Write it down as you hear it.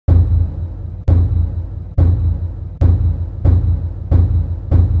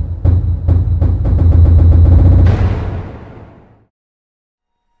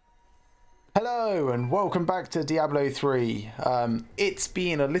Hello and welcome back to Diablo 3. It's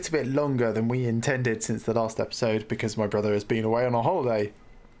been a little bit longer than we intended since the last episode because my brother has been away on a holiday.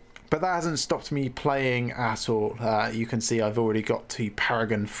 But that hasn't stopped me playing at all. You can see I've already got to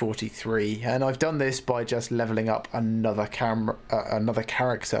Paragon 43 and I've done this by just leveling up another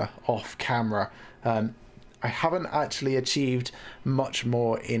character off camera. I haven't actually achieved much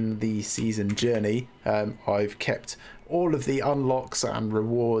more in the season journey. I've kept all of the unlocks and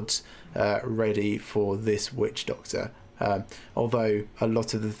rewards ready for this witch doctor, although a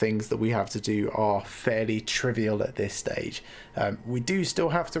lot of the things that we have to do are fairly trivial at this stage. We do still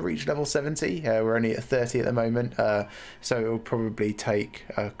have to reach level 70. We're only at 30 at the moment, so it will probably take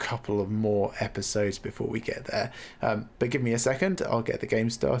a couple of more episodes before we get there, but give me a second, I'll get the game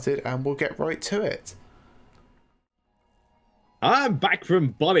started and we'll get right to it. I'm back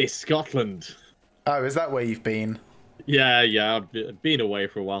from Bonnie, Scotland. Oh, is that where you've been? Yeah, I've been away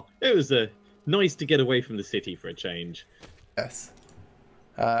for a while. It was nice to get away from the city for a change. Yes.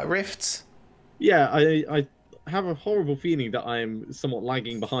 Rifts? Yeah, I have a horrible feeling that I'm somewhat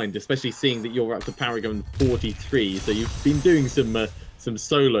lagging behind, especially seeing that you're up to Paragon 43, so you've been doing some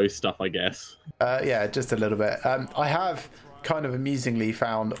solo stuff, I guess. Yeah, just a little bit. I have kind of amusingly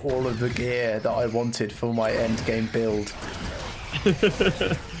found all of the gear that I wanted for my end game build.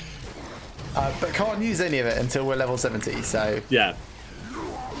 But can't use any of it until we're level 70, so... Yeah.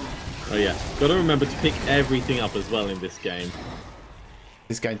 Oh yeah, gotta remember to pick everything up as well in this game.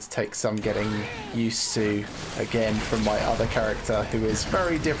 It's going to take some getting used to, again, from my other character, who is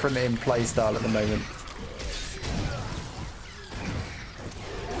very different in playstyle at the moment.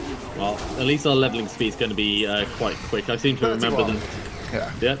 Well, at least our leveling speed is going to be quite quick. I seem to 31. remember them.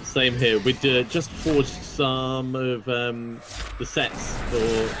 Yeah, Same here. We'd just forged some of the sets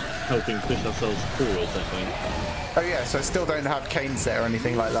for helping push ourselves forwards, I think. Oh yeah, so I still don't have cane set or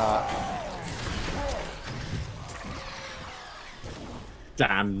anything like that.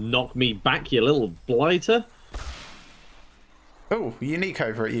 Damn, knock me back, you little blighter. Oh, unique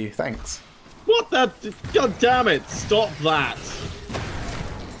over at you, thanks. What the? God damn it, stop that.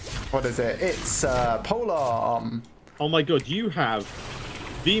 What is it? It's polar arm. Oh my god, you have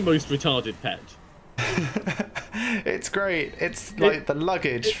the most retarded pet. It's great. It's like the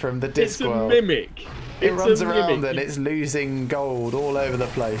luggage from the Discworld. It's a mimic. It runs around and it's losing gold all over the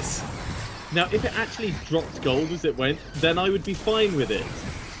place. Now, if it actually dropped gold as it went, then I would be fine with it.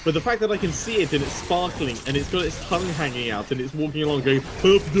 But the fact that I can see it and it's sparkling and it's got its tongue hanging out and it's walking along going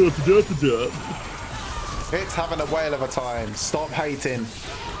derp derp derp derp. It's having a whale of a time. Stop hating.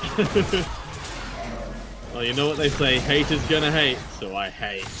 Well, you know what they say, haters gonna hate, so I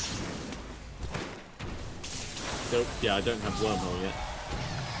hate. So, yeah, I don't have wormhole yet.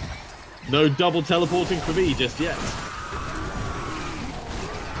 No double teleporting for me just yet.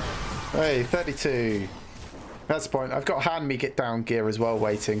 Hey, 32. That's the point. I've got hand me get down gear as well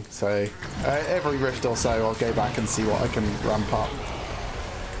waiting, so every rift or so I'll go back and see what I can ramp up.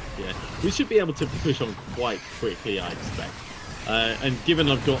 Yeah, we should be able to push on quite quickly, I expect. And given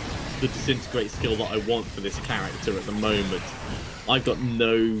I've got the disintegrate skill that I want for this character at the moment, I've got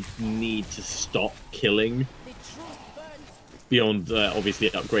no need to stop killing beyond obviously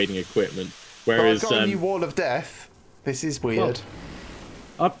upgrading equipment. Whereas I've got a new wall of death. This is weird.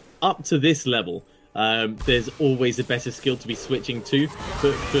 Well, up to this level, there's always a better skill to be switching to.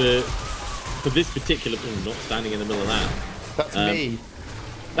 But for this particular, not standing in the middle of that. That's me.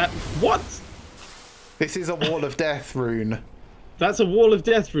 What? This is a wall of death rune. That's a wall of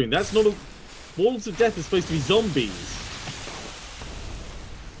death rune. That's not a... Walls of death are supposed to be zombies.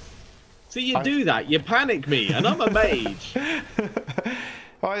 See, you do that. You panic me, and I'm a mage.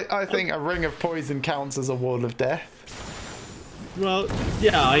 I think a ring of poison counts as a wall of death. Well,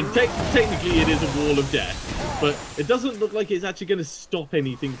 yeah, technically it is a wall of death, but it doesn't look like it's actually going to stop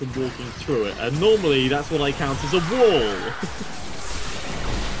anything from walking through it, and normally that's what I count as a wall.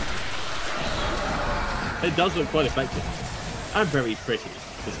 It does look quite effective. And very pretty,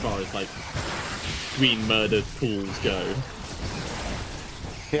 as far as, like, green murder pools go.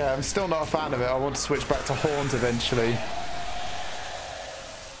 Yeah, I'm still not a fan of it. I want to switch back to horns eventually.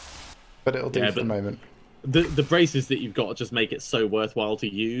 But it'll do for the moment. The braces that you've got just make it so worthwhile to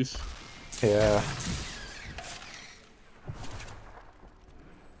use. Yeah.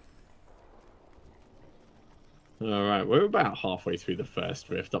 Alright, we're about halfway through the first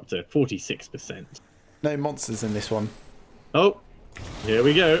rift, up to 46%. No monsters in this one. Oh, here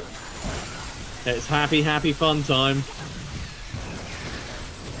we go. It's happy, happy fun time.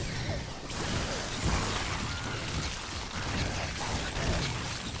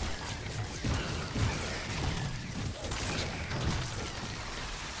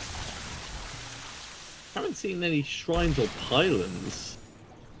 seen any shrines or pylons.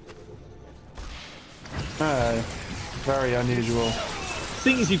 No, very unusual.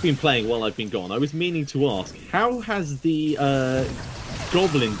 Seeing as you've been playing while I've been gone, I was meaning to ask, how has the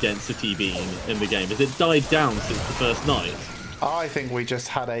goblin density been in the game? Has it died down since the first night? I think we just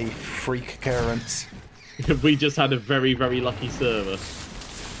had a freak occurrence. We just had a very, very lucky server.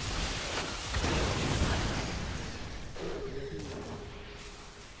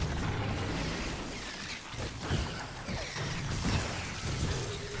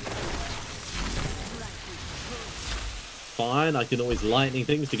 Fine, I can always lightning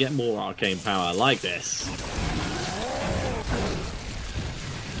things to get more arcane power. I like this.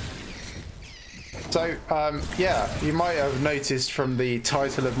 So, yeah, you might have noticed from the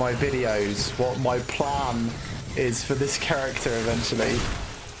title of my videos what my plan is for this character eventually.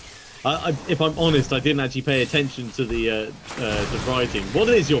 If I'm honest, I didn't actually pay attention to the writing. What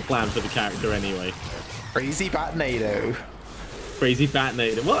is your plan for the character anyway? Crazy Bat-nado. Crazy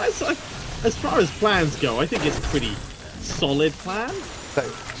Bat-nado. Well, as far as plans go, I think it's a pretty solid plan. So,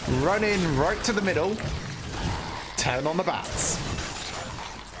 run in right to the middle, turn on the bats.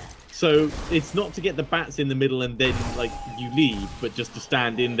 So it's not to get the bats in the middle and then like you leave, but just to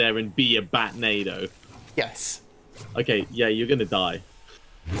stand in there and be a Bat-nado. Yes. Okay, yeah, you're gonna die.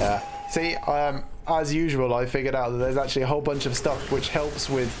 Yeah. See, as usual, I figured out that there's actually a whole bunch of stuff which helps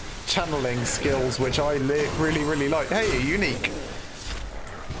with channeling skills, which I really, really like. Hey, unique.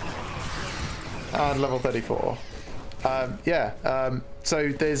 And level 34.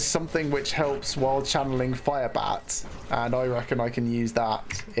 So there's something which helps while channeling fire bats, and I reckon I can use that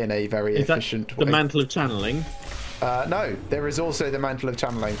in a very efficient way. The mantle of channeling? No, there is also the mantle of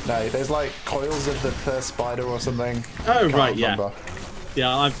channeling. No, there's like coils of the first spider or something. Oh, right, remember. Yeah,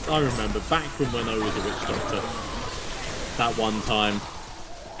 I remember back from when I was a witch doctor. That one time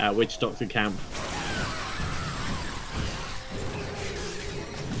at witch doctor camp.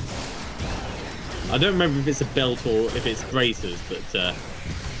 I don't remember if it's a belt or if it's braces, but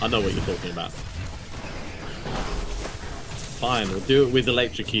I know what you're talking about. Fine, we'll do it with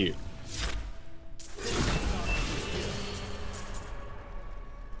electrocute.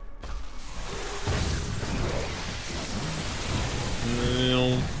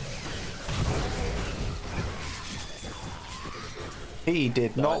 He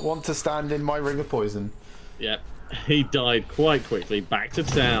did not want to stand in my ring of poison. Yep, he died quite quickly. Back to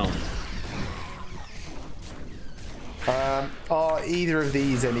town. Are either of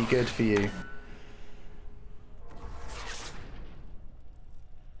these any good for you?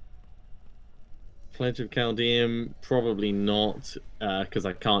 Pledge of Chaldeum, probably not, because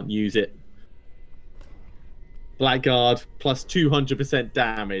I can't use it. Blackguard, plus 200%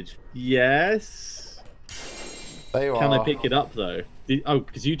 damage. Yes. They are. Can I pick it up, though? Oh,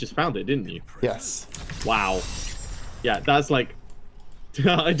 because you just found it, didn't you? Yes. Wow. Yeah, that's like...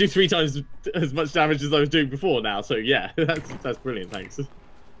 I do 3 times as much damage as I was doing before now, so yeah, that's brilliant, thanks.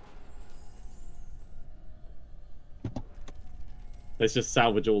 Let's just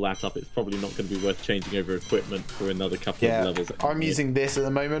salvage all that up. It's probably not going to be worth changing over equipment for another couple of levels. I'm using this at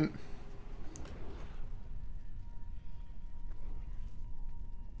the moment.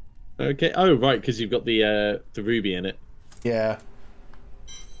 Okay. Oh, right, because you've got the ruby in it. Yeah.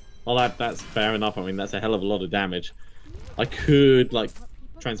 Well, that's fair enough. I mean, that's a hell of a lot of damage. I could, like,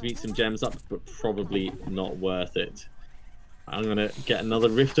 transmute some gems up, but probably not worth it. I'm going to get another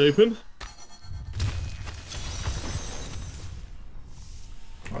rift open.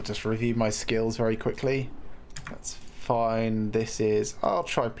 I'll just review my skills very quickly. That's fine. This is... I'll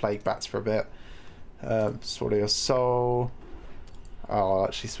try Plague Bats for a bit. Sword of your Soul. I'll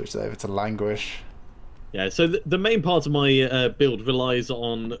actually switch that over to Languish. Yeah, so the main part of my build relies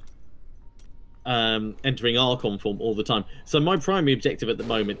on entering Archon form all the time. So my primary objective at the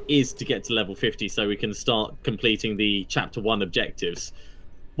moment is to get to level 50 so we can start completing the Chapter 1 objectives.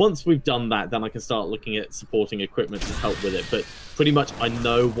 Once we've done that, then I can start looking at supporting equipment to help with it. But pretty much I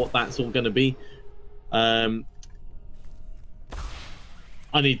know what that's all going to be.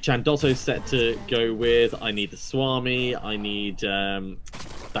 I need Chandotto set to go with. I need the Swami. I need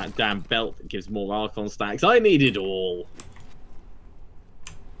that damn belt that gives more Archon stacks. I need it all.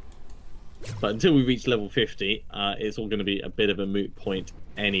 But until we reach level 50, it's all going to be a bit of a moot point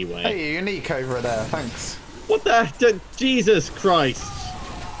anyway. Hey, unique over there. Thanks. What the? Jesus Christ.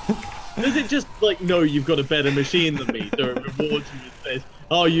 Does it just, like, no, you've got a better machine than me, so it rewards you and says,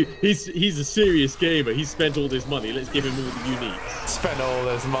 oh, he's a serious gamer, he's spent all this money, let's give him all the uniques. Spent all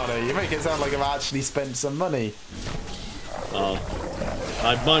this money? You make it sound like I've actually spent some money.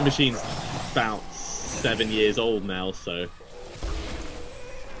 My machine's about 7 years old now, so...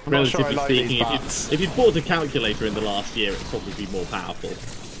 I'm not sure I Relatively like speaking, these bats. if you'd bought a calculator in the last year, it'd probably be more powerful.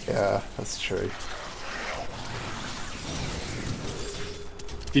 Yeah, that's true.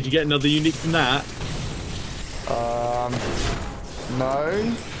 Did you get another unique from that?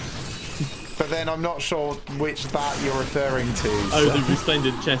 No. But then I'm not sure which bat you're referring to. Oh, so. the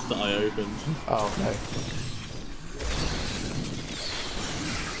resplendent chest that I opened. Oh, no.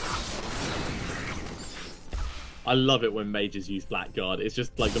 I love it when mages use Blackguard. It's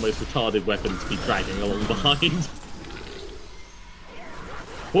just like the most retarded weapon to be dragging along behind.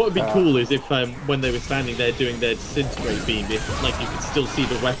 What would be cool is if when they were standing there doing their disintegrate beam, if like you could still see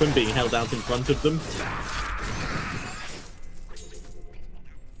the weapon being held out in front of them.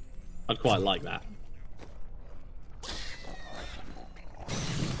 I'd quite like that.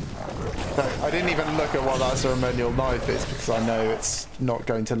 No, I didn't even look at what that ceremonial knife is because I know it's not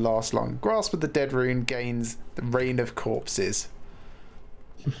going to last long. Grasp of the Dead rune gains the Rain of Corpses.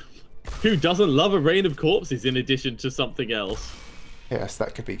 Who doesn't love a rain of corpses in addition to something else? Yes,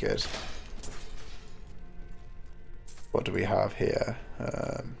 that could be good. What do we have here?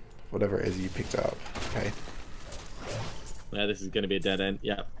 Whatever it is you picked up. Okay. Yeah, this is going to be a dead end.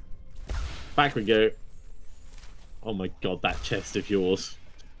 Yeah. Back we go. Oh my god, that chest of yours.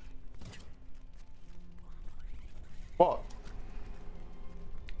 What?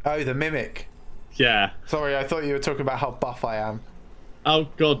 Oh, the mimic. Yeah. Sorry, I thought you were talking about how buff I am. Oh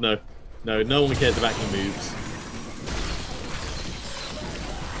god, no. No, no one cares about your moves.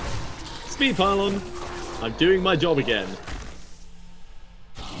 Speed pylon. I'm doing my job again.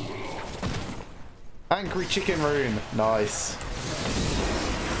 Angry chicken rune. Nice.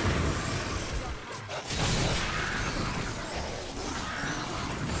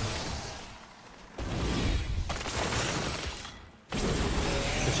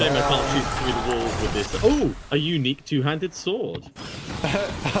 Shame I can't shoot through the walls with this. Oh, a unique two-handed sword. I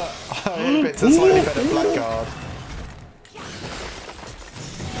hope it's a slightly better Blackguard.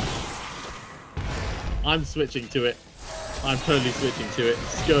 I'm switching to it. I'm totally switching to it.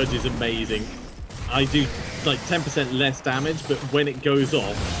 Scourge is amazing. I do like 10% less damage, but when it goes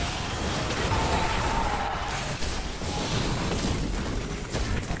off,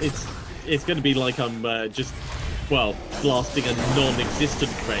 it's going to be like I'm just, well, blasting a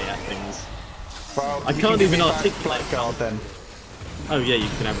non-existent ray at things. Well, I can't even articulate. Blackguard then. Oh yeah, you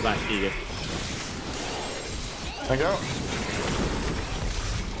can have it back here. There you go.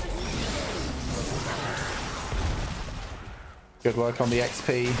 Good work on the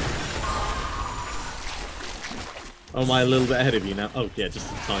XP. Oh, am I a little bit ahead of you now? Oh yeah,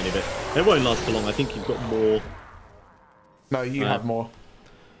 just a tiny bit. It won't last for long. I think you've got more. No, you have more.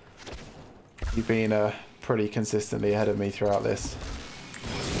 You've been pretty consistently ahead of me throughout this.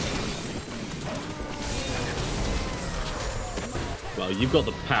 Well, you've got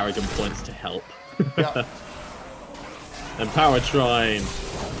the Paragon points to help. Yeah. And Power Shrine.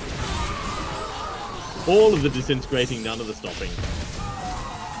 All of the disintegrating, none of the stopping.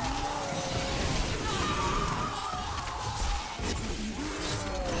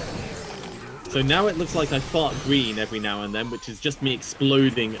 So now it looks like I fart green every now and then, which is just me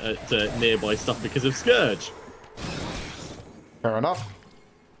exploding at nearby stuff because of Scourge. Fair enough.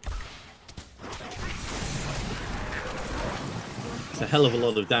 It's a hell of a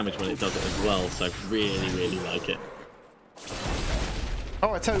lot of damage when it does it as well, so I really, really like it.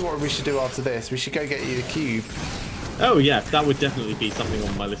 Oh, I tell you what we should do after this. We should go get you the cube. Oh yeah, that would definitely be something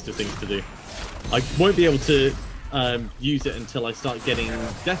on my list of things to do. I won't be able to use it until I start getting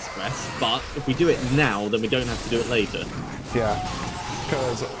Death Breath, but if we do it now, then we don't have to do it later. Yeah,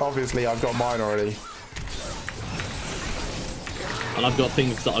 because obviously I've got mine already. And I've got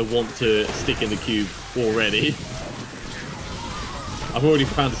things that I want to stick in the cube already. I've already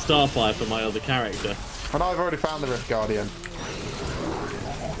found a Starfire for my other character. And I've already found the Rift Guardian.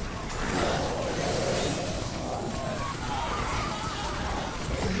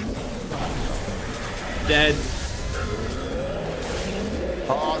 Dead.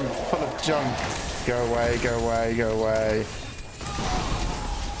 Oh, I'm full of junk. Go away, go away, go away.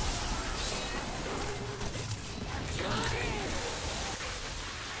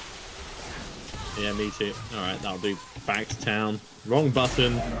 Yeah, me too. Alright, that'll do. Back to town. Wrong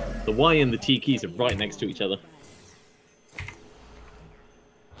button. The Y and the T keys are right next to each other.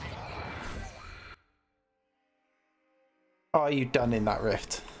 Are you done in that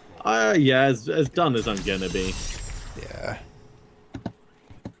rift? Yeah, as done as I'm gonna be. Yeah.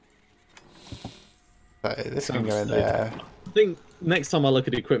 So this can go in there. I think next time I look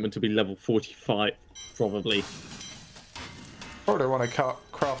at equipment to be level 45, probably. Probably want to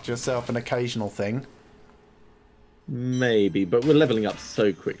craft yourself an occasional thing. Maybe, but we're leveling up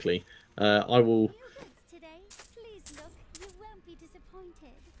so quickly. I will... Today, please look, you won't be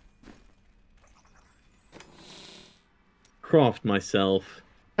disappointed. craft myself.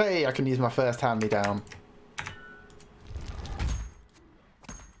 Hey, I can use my first hand-me-down.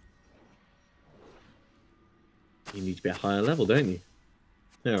 You need to be a higher level, don't you?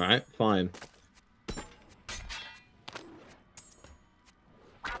 Alright, fine.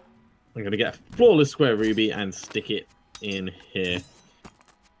 I'm going to get a flawless square ruby and stick it in here.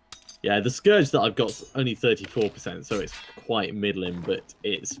 Yeah, the Scourge that I've got's only 34%, so it's quite middling, but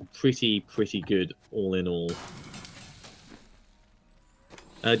it's pretty good all in all.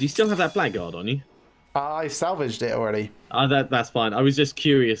 Do you still have that Blackguard on you? I salvaged it already. That's fine. I was just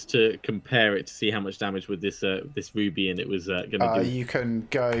curious to compare it to see how much damage with this this ruby and it was going to do. You can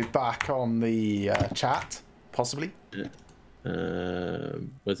go back on the chat, possibly.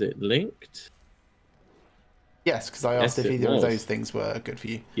 Was it linked? Yes, because I asked if either of those things were good for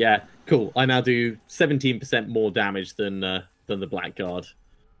you. Yeah, cool. I now do 17% more damage than the Blackguard.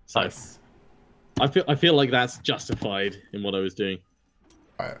 So Nice. I feel like that's justified in what I was doing.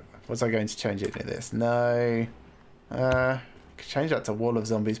 Right. Was I going to change it to this? No. Could change that to Wall of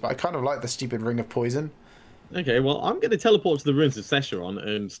Zombies, but I kind of like the stupid Ring of Poison. Okay, well, I'm going to teleport to the Ruins of Secheron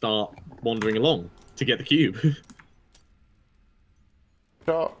and start wandering along to get the cube.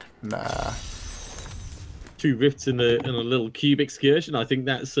 Shock? Nah. 2 rifts in a little cube excursion. I think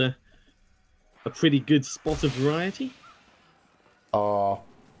that's a pretty good spot of variety. Oh.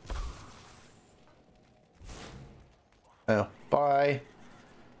 Oh. Bye.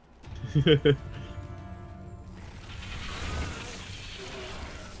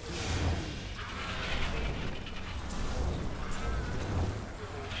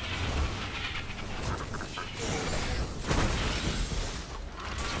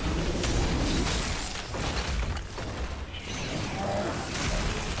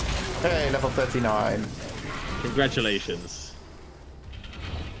 Hey, level 39. Congratulations.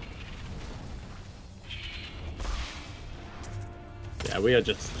 Yeah, we are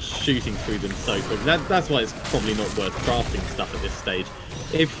just shooting through them so quick. That's why it's probably not worth crafting stuff at this stage.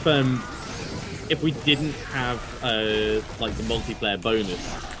 If we didn't have like the multiplayer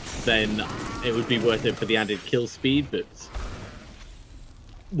bonus, then it would be worth it for the added kill speed. But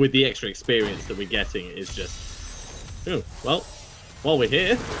with the extra experience that we're getting, it's just well, while we're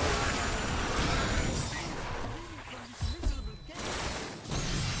here.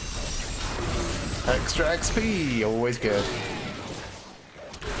 Extra XP, always good.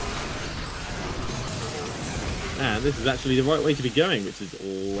 And this is actually the right way to be going, which is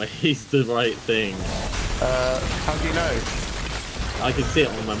always the right thing. How do you know? I can see it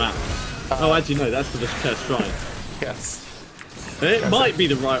on my map. Oh, actually, no, that's for the Cursed Shrine. Yes. It might be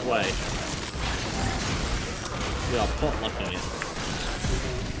the right way. We are pot-lucking it.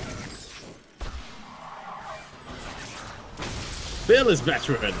 Fearless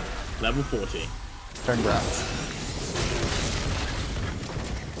Veteran, level 40. Congrats.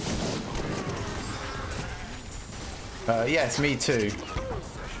 Yes, me too.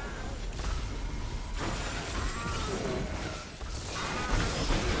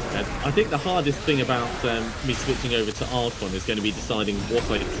 And I think the hardest thing about me switching over to Archon is going to be deciding what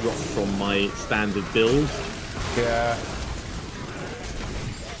I drop from my standard build. Yeah.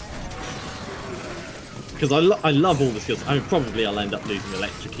 Because I love all the skills. I mean, probably I'll end up losing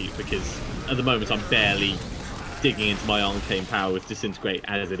Electrocute because at the moment I'm barely digging into my arcane power with Disintegrate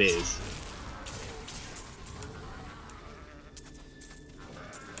as it is.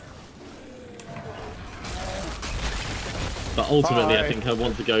 But ultimately, I think I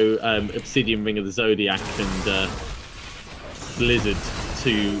want to go Obsidian Ring of the Zodiac and Blizzard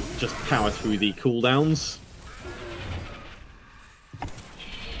to just power through the cooldowns.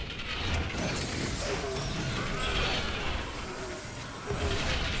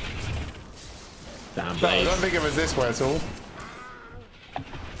 Damn No, I Blaze. don't think it was this way at all.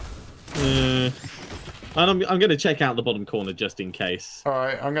 And I'm going to check out the bottom corner just in case.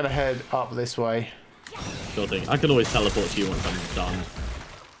 Alright, I'm going to head up this way. Sure thing. I can always teleport to you once I'm done.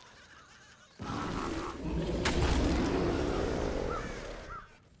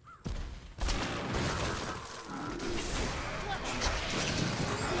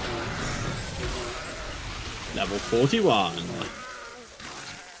 Level 41.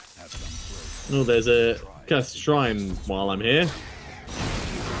 Oh, there's a Cursed Shrine while I'm here.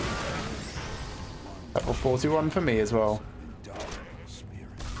 Level 41 for me as well.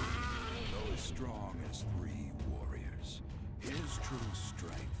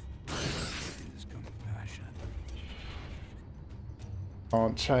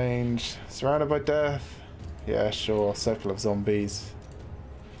 Can't change. Surrounded by death. Yeah, sure. Circle of zombies.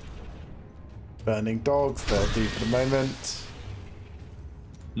 Burning dogs, they'll do for the moment.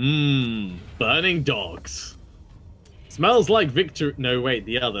 Mmm, burning dogs. Smells like victory. No, wait,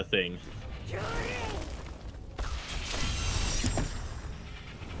 the other thing.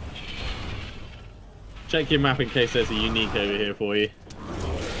 Check your map in case there's a unique over here for you.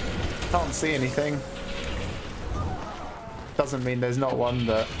 Can't see anything. Doesn't mean there's not one,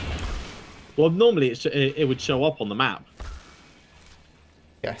 but... Well, normally it would show up on the map.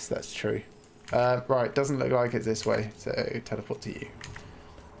 Yes, that's true. Right, doesn't look like it's this way, so teleport to you.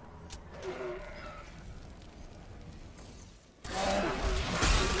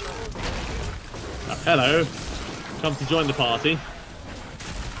 Hello. Come to join the party.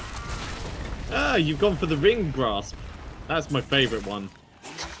 Ah, you've gone for the ring grasp. That's my favourite one.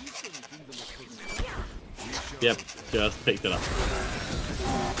 Yep, just picked it up.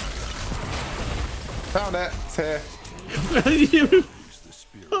 Found it. It's here. You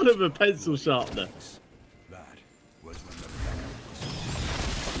kind of a pencil sharpener.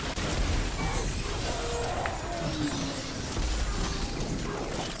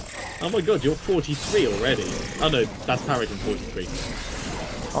 Oh my god, you're 43 already. Oh no, that's Paragon 43.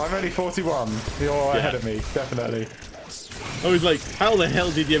 I'm only 41. You're ahead of me, definitely. I was like, how the hell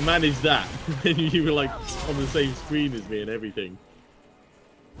did you manage that? And you were like on the same screen as me and everything.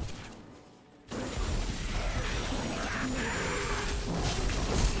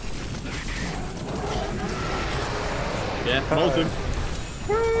 Yeah, Molten.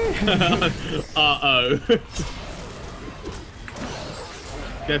 Uh-oh.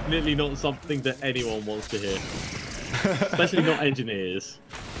 Definitely not something that anyone wants to hear. Especially not engineers.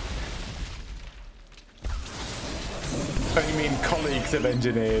 Don't you mean colleagues of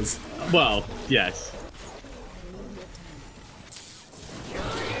engineers? Well, yes.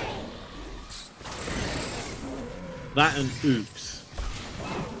 That and oops.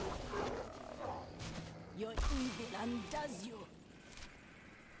 Your evil undoes you.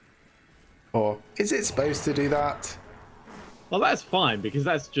 Or is it supposed to do that? Well, that's fine because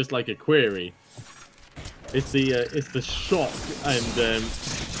that's just like a query. It's the shock and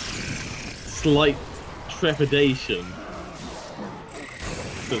slight trepidation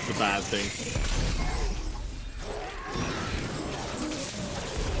that's the bad thing.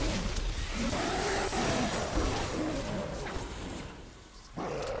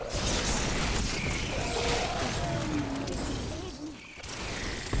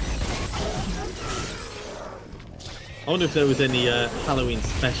 I wonder if there was any Halloween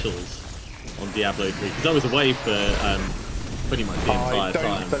specials on Diablo 3, because I was away for pretty much the entire time.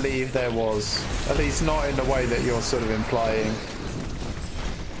 I don't believe there was. At least not in the way that you're sort of implying.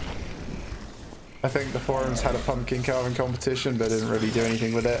 I think the forums had a pumpkin carving competition, but didn't really do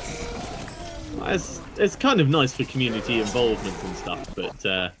anything with it. It's kind of nice for community involvement and stuff, but that's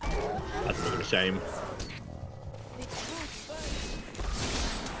a bit of a shame.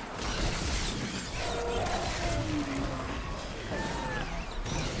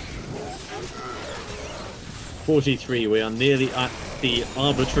 43, we are nearly at the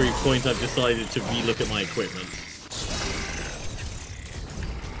arbitrary point I've decided to relook at my equipment.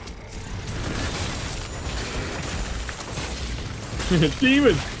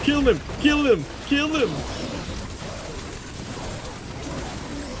 Demon! Kill them! Kill them! Kill them!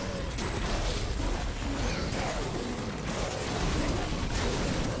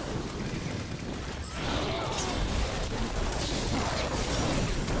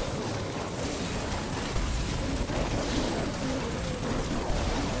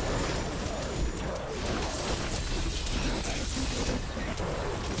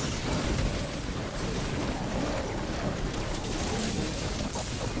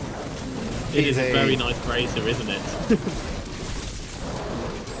 It is a very nice bracer, isn't it?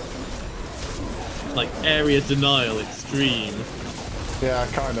 Like area denial extreme. Yeah,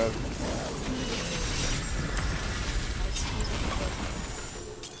 kind of.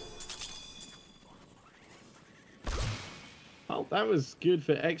 Oh, that was good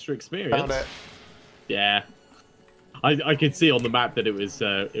for extra experience. Found it. Yeah, I could see on the map that it was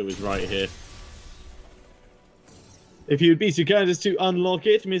right here. If you would be so kind as to unlock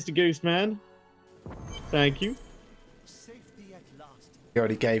it, Mr. Ghostman. Thank you. You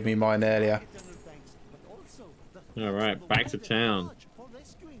already gave me mine earlier. Alright, back to town.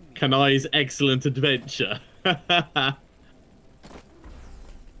 Kanai's excellent adventure.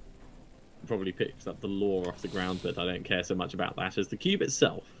 Probably picks up the lore off the ground, but I don't care so much about that as the cube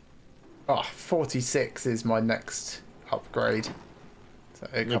itself. Oh, 46 is my next upgrade. So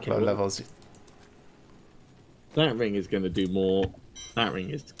a couple of levels. That ring is going to do more. That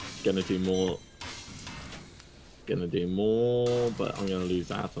ring is going to do more gonna do more, but I'm gonna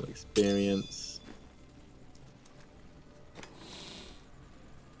lose out on experience.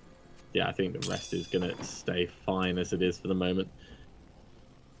 Yeah, I think the rest is gonna stay fine as it is for the moment.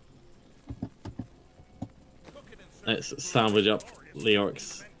 Let's salvage up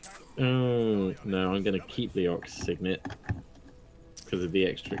Leoric's. Oh no, I'm gonna keep Leoric's signet because of the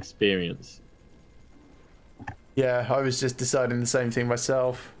extra experience. Yeah, I was just deciding the same thing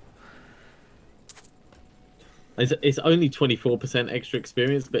myself. It's only 24% extra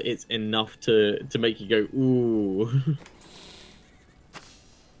experience, but it's enough to make you go ooh.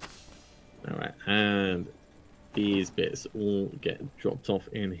 All right, and these bits all get dropped off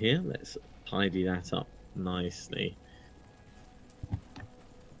in here. Let's tidy that up nicely.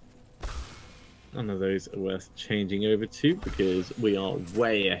 None of those are worth changing over to because we are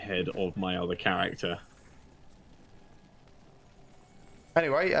way ahead of my other character.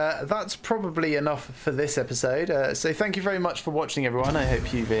 Anyway, that's probably enough for this episode. So thank you very much for watching, everyone. I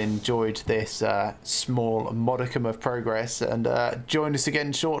hope you've enjoyed this small modicum of progress. And join us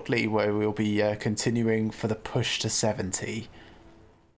again shortly where we'll be continuing for the push to 70.